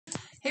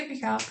Hey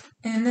Recalc!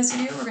 In this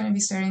video we're going to be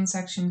starting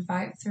section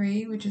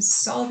 5.3, which is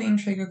solving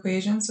trig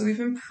equations. So we've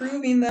been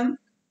proving them,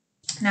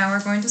 now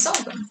we're going to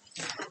solve them.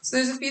 So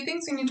there's a few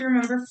things we need to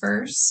remember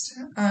first.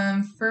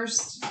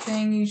 First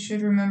thing you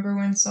should remember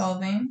when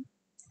solving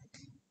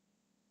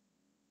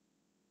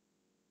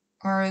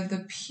are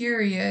the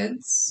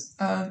periods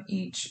of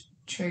each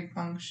trig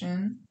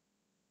function.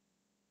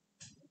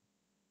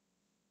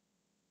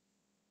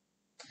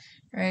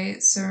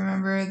 Right, so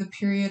remember the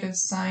period of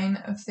sine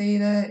of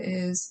theta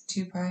is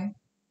 2 pi.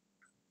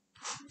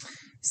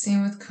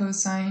 Same with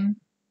cosine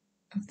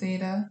of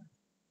theta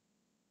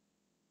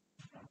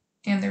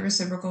and their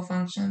reciprocal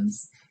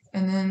functions.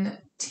 And then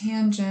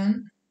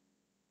tangent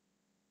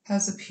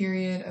has a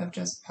period of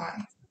just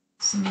pi.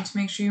 So you need to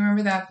make sure you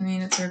remember that from the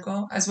unit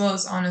circle, as well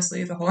as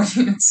honestly the whole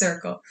unit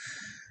circle.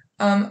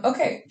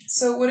 Okay,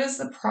 so what is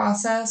the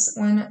process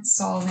when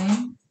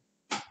solving?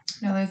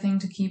 Another thing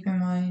to keep in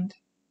mind.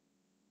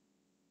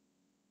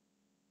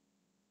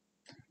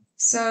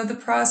 So the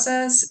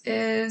process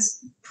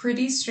is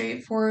pretty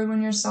straightforward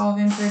when you're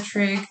solving for a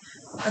trig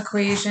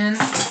equation.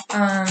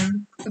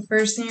 The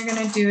first thing you're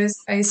going to do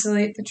is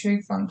isolate the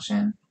trig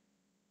function.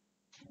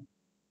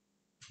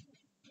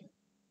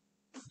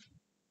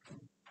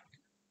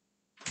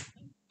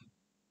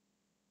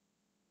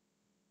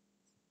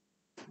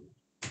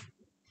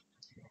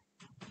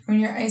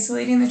 When you're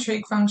isolating the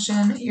trig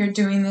function, you're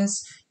doing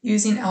this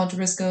using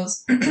algebra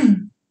skills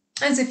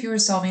as if you were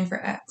solving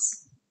for x.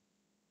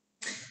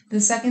 The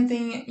second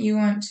thing you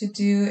want to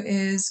do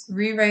is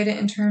rewrite it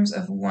in terms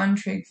of one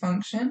trig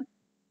function.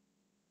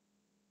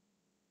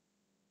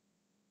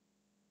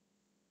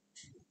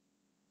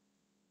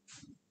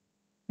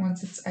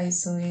 Once it's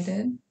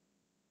isolated.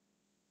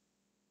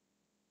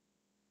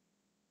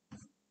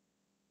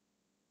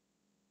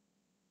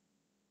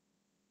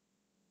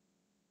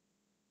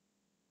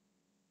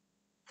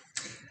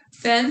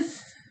 Then,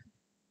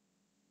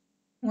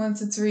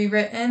 once it's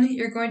rewritten,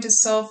 you're going to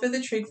solve for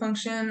the trig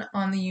function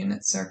on the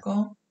unit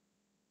circle.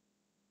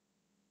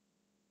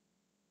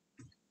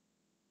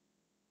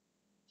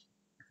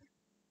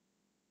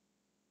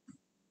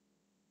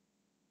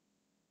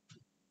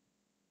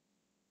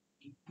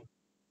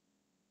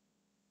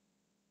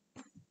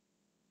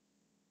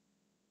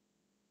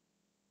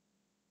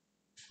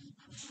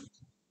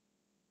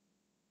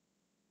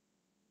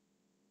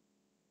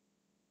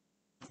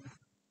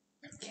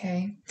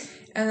 Okay,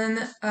 and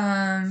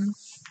then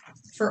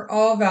for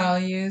all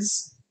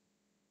values,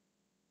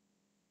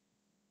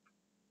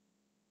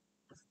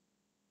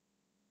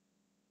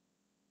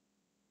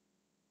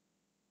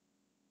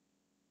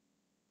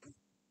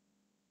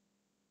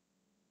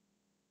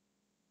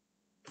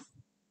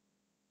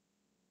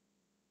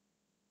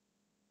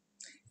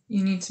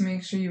 you need to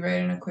make sure you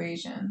write an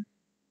equation.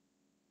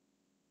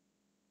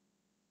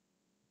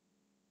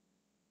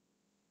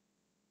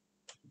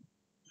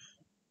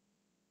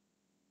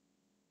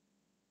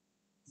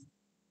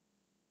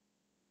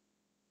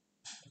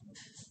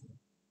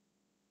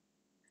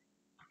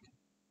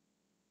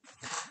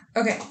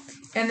 Okay,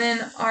 and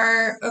then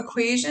our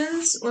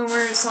equations, when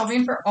we're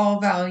solving for all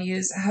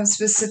values, have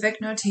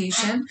specific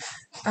notation.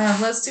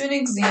 Let's do an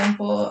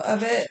example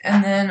of it,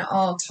 and then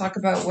I'll talk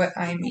about what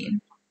I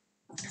mean.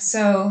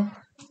 So,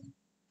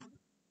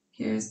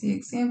 here's the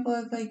example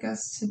I'd like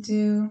us to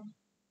do.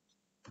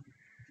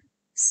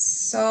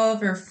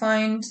 Solve or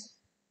find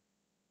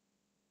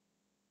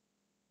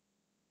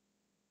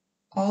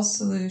all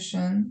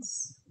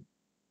solutions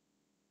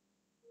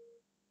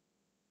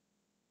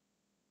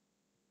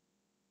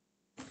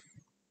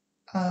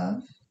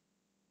of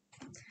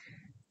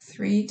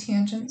 3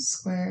 tangent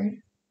squared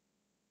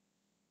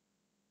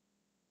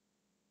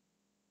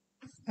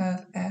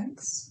of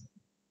x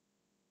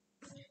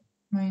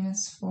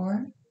minus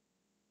 4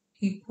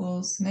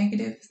 equals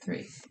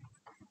 -3.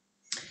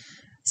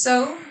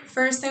 So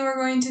first thing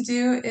we're going to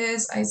do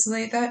is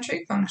isolate that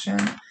trig function.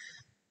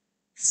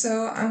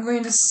 So I'm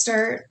going to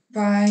start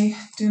by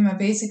doing my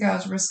basic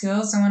algebra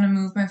skills. I want to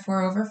move my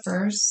 4 over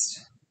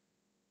first.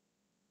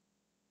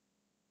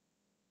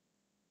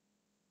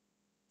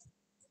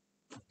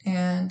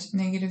 And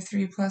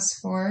 -3 plus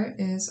 4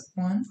 is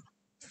 1.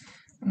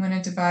 I'm going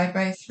to divide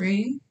by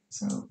 3,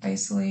 so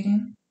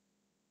isolating.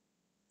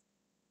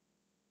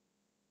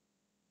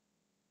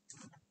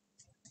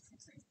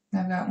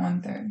 I've got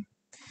 1/3.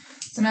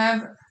 So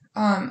now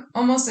I've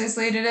almost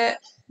isolated it.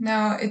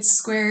 Now it's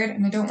squared,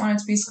 and I don't want it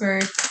to be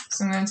squared,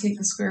 so I'm going to take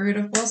the square root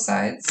of both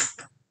sides.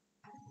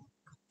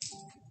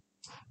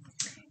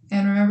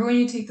 And remember, when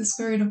you take the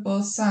square root of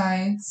both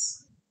sides,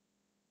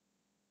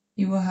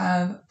 you will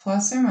have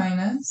plus or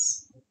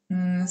minus,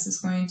 and this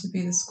is going to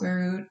be the square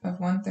root of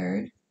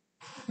 1/3.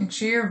 Make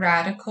sure your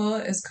radical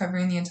is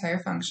covering the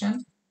entire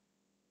function.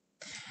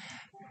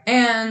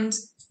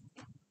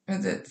 Or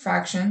the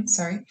fraction,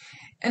 sorry.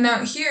 And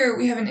now here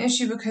we have an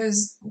issue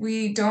because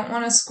we don't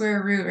want a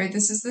square root, right?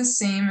 This is the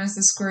same as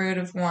the square root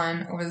of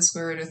 1 over the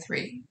square root of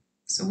 3.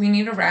 So we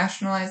need to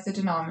rationalize the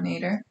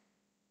denominator.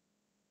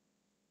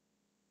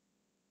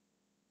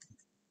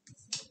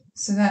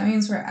 So that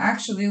means we're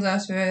actually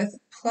left with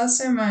plus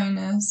or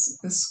minus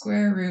the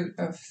square root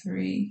of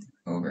 3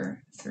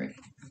 over 3.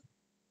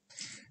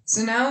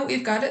 So now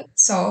we've got it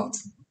solved.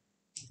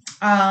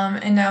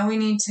 And now we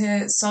need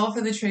to solve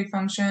for the trig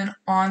function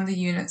on the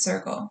unit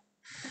circle.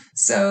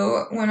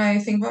 So when I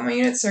think about my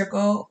unit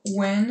circle,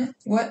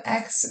 what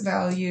x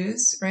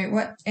values, right,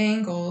 what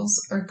angles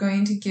are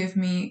going to give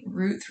me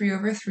root 3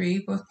 over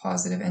 3, both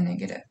positive and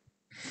negative.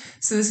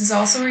 So this is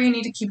also where you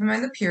need to keep in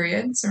mind the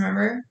period. So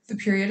remember, the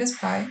period is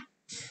pi.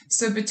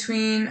 So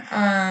between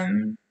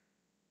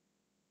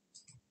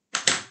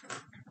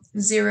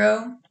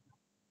 0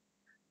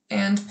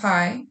 and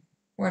pi,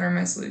 what are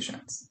my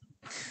solutions?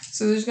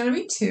 So there's going to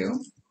be 2.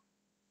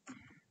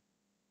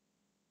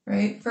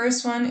 Right?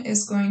 First one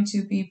is going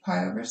to be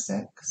pi over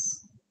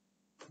 6.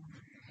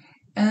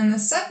 And then the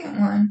second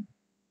one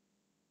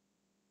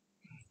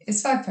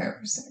is 5 pi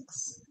over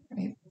 6.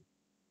 Right?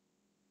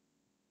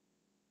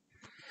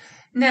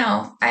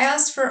 Now, I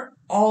asked for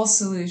all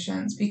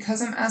solutions.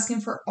 Because I'm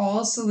asking for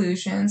all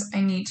solutions,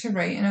 I need to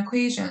write an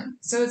equation.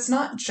 So it's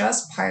not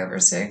just pi over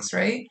 6,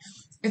 right?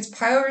 It's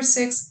pi over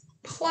 6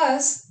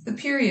 plus the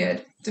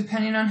period,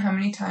 depending on how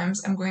many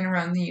times I'm going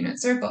around the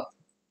unit circle.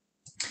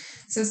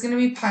 So it's going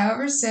to be pi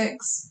over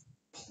 6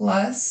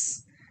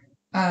 plus,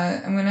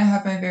 I'm going to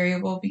have my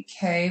variable be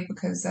k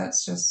because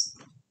that's just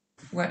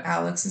what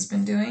Alex has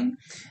been doing.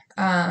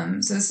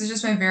 So this is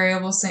just my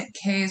variable.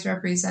 K is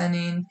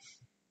representing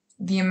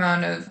the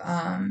amount of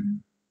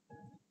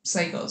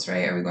cycles,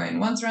 right? Are we going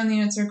once around the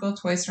unit circle,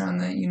 twice around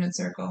the unit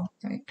circle,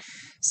 right?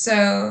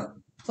 So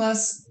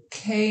plus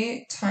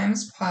k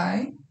times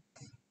pi,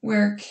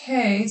 where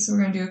k, so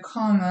we're going to do a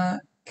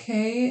comma,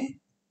 k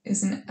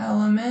is an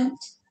element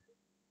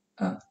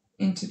of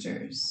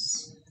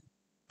integers.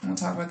 And we'll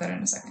talk about that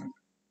in a second.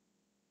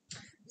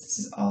 This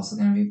is also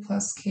going to be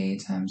plus k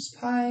times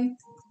pi.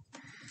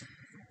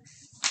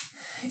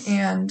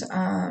 And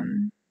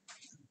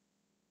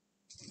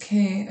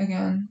k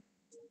again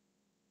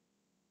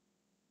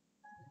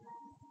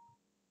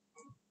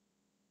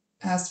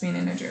has to be an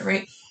integer,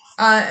 right?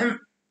 And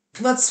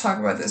let's talk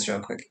about this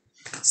real quick.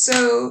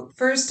 So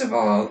first of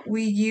all,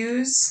 we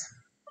use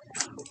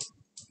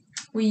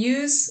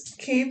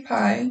k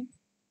pi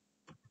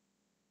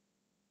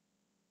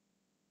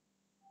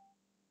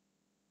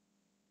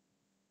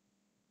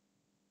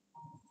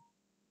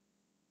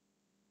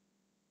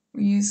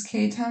we use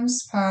k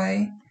times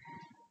pi,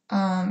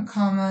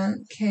 comma,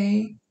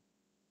 k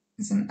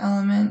is an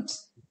element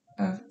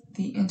of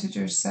the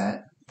integer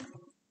set.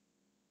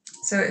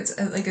 So it's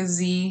like a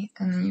z,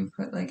 and then you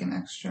put like an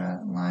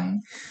extra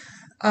line,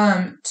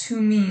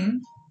 to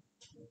mean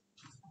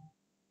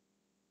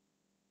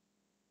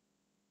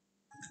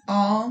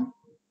all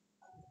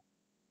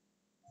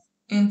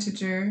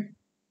integer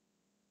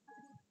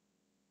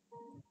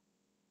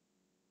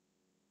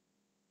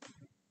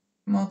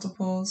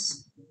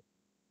multiples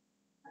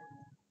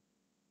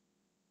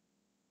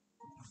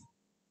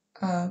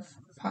of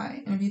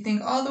pi. And if you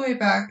think all the way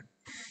back,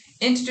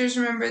 integers,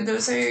 remember,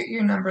 those are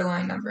your number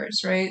line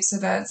numbers, right? So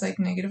that's like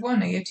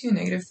 -1, -2,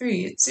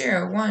 -3, it's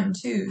 0, 1,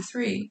 2,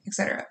 3,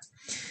 etc.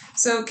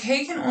 So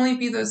k can only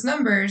be those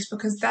numbers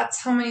because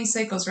that's how many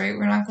cycles, right?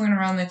 We're not going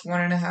around like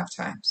 1.5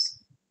 times.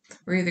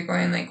 We're either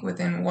going like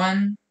within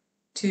 1,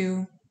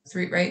 2,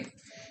 3, right?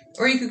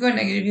 Or you could go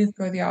negative, you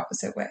could go the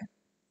opposite way.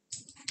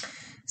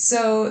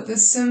 So the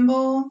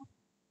symbol,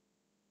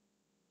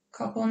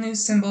 couple new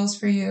symbols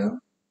for you.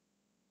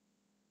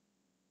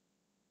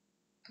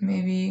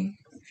 Maybe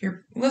if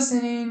you're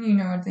listening, you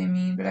know what they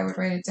mean, but I would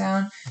write it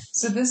down.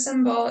 So this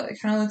symbol, it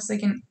kind of looks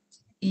like an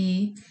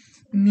E,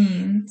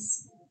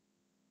 means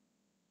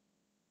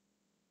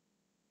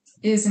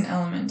is an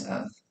element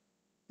of.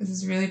 This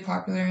is really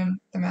popular in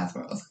the math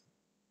world.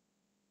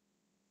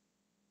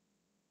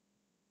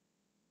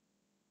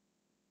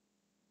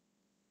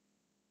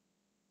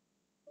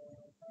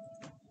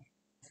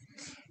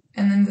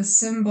 And then the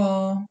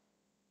symbol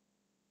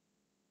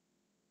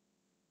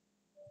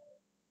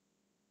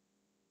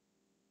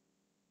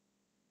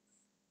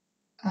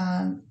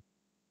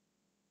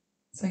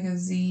it's like a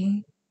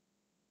Z.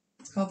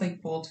 It's called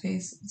like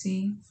boldface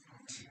Z.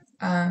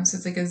 So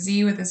it's like a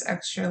Z with this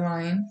extra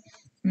line,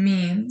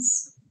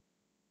 means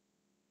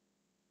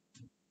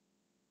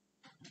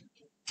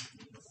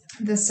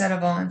the set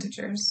of all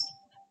integers.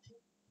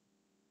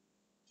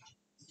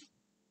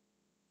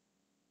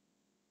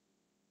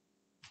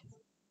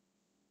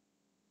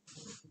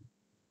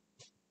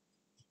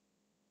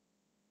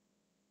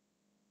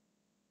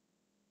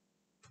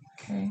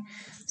 Okay,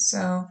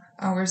 so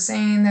we're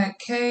saying that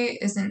k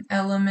is an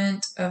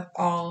element of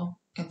all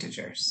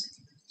integers.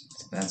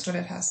 So that's what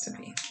it has to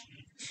be.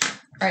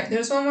 All right,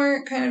 there's one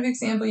more kind of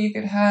example you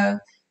could have,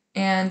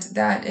 and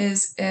that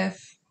is if,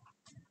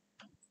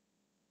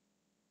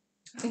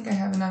 I think I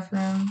have enough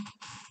room,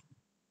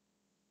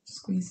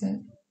 squeeze it.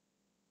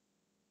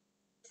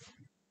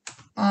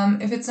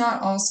 If it's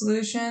not all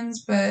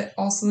solutions, but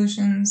all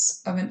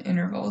solutions of an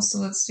interval. So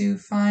let's do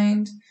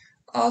find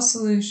all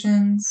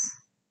solutions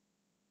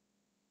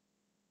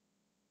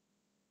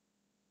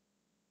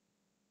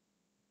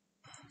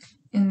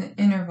in the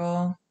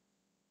interval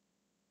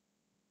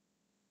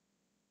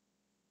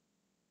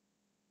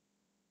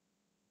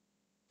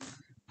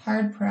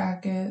hard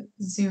bracket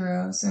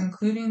 0, so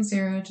including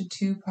 0 to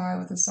 2 pi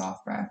with a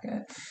soft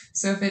bracket.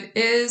 So if it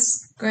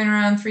is going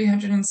around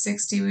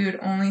 360, we would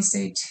only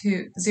say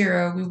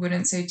 0, we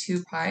wouldn't say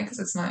 2 pi because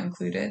it's not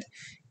included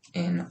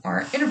in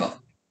our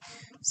interval.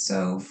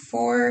 So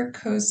 4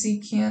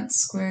 cosecant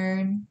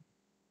squared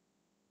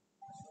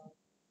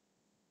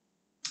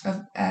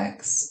of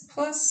x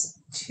plus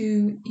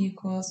 2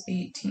 equals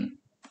 18.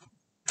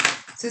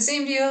 So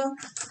same deal,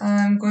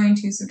 I'm going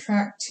to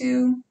subtract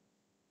 2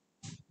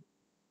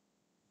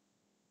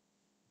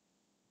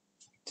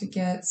 to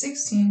get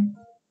 16.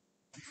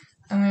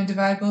 I'm going to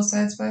divide both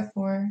sides by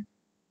 4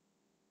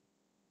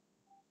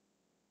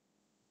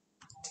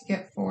 to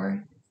get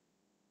 4.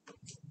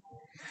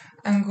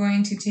 I'm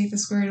going to take the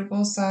square root of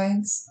both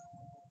sides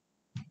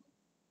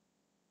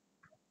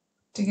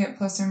to get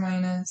plus or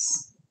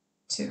minus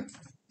 2.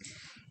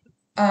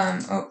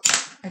 Oh,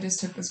 I just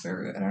took the square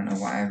root. I don't know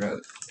why I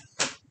wrote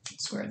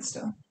squared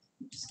still.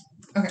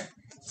 Okay,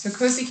 so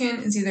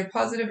cosecant is either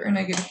positive or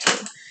negative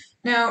 2.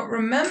 Now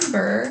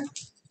remember,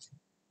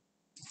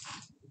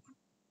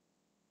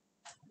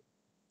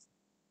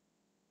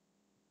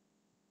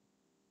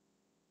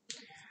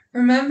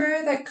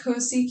 that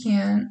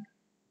cosecant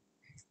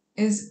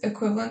is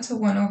equivalent to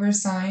 1 over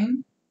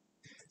sine.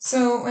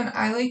 So when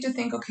I like to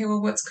think, okay,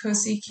 well, what's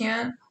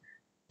cosecant?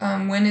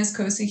 When is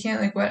cosecant?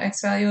 Like, what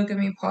x value will give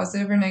me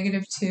positive or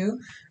negative 2?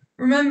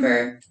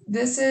 Remember,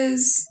 this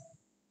is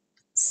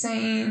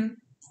saying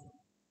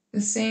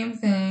the same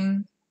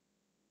thing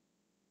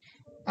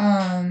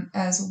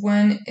as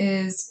when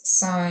is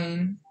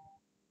sine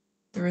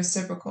the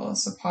reciprocal,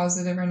 so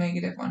positive or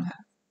negative 1/2.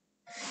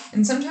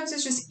 And sometimes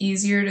it's just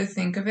easier to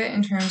think of it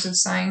in terms of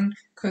sine,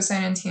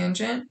 cosine, and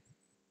tangent.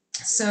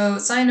 So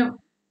sine of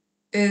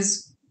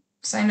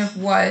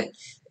what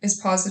is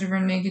positive or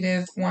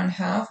negative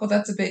 1/2? Well,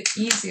 that's a bit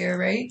easier,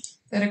 right?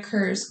 That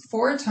occurs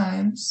 4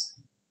 times,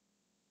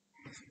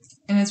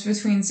 and it's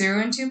between 0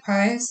 and 2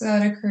 pi, so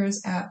that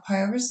occurs at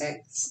pi over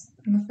 6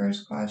 in the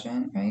first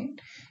quadrant, right?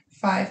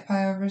 5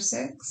 pi over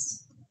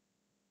 6,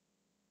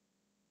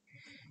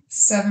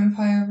 7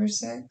 pi over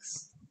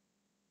 6,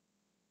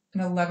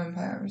 and 11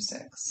 pi over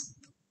 6,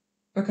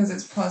 because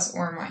it's plus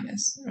or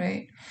minus,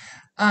 right?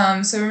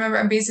 So remember,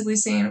 I'm basically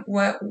saying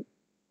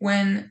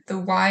when the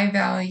y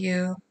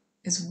value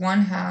is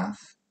 1/2,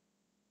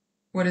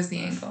 what is the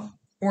angle?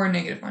 Or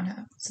negative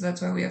 1/2. So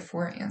that's why we have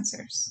 4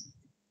 answers.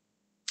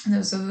 And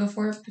those are the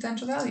 4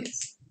 potential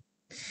values.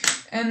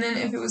 And then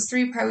if it was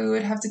 3 pi, we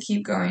would have to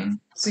keep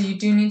going. So you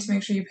do need to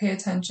make sure you pay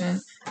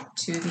attention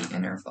to the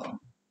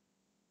interval.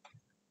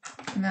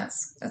 And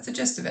that's the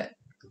gist of it.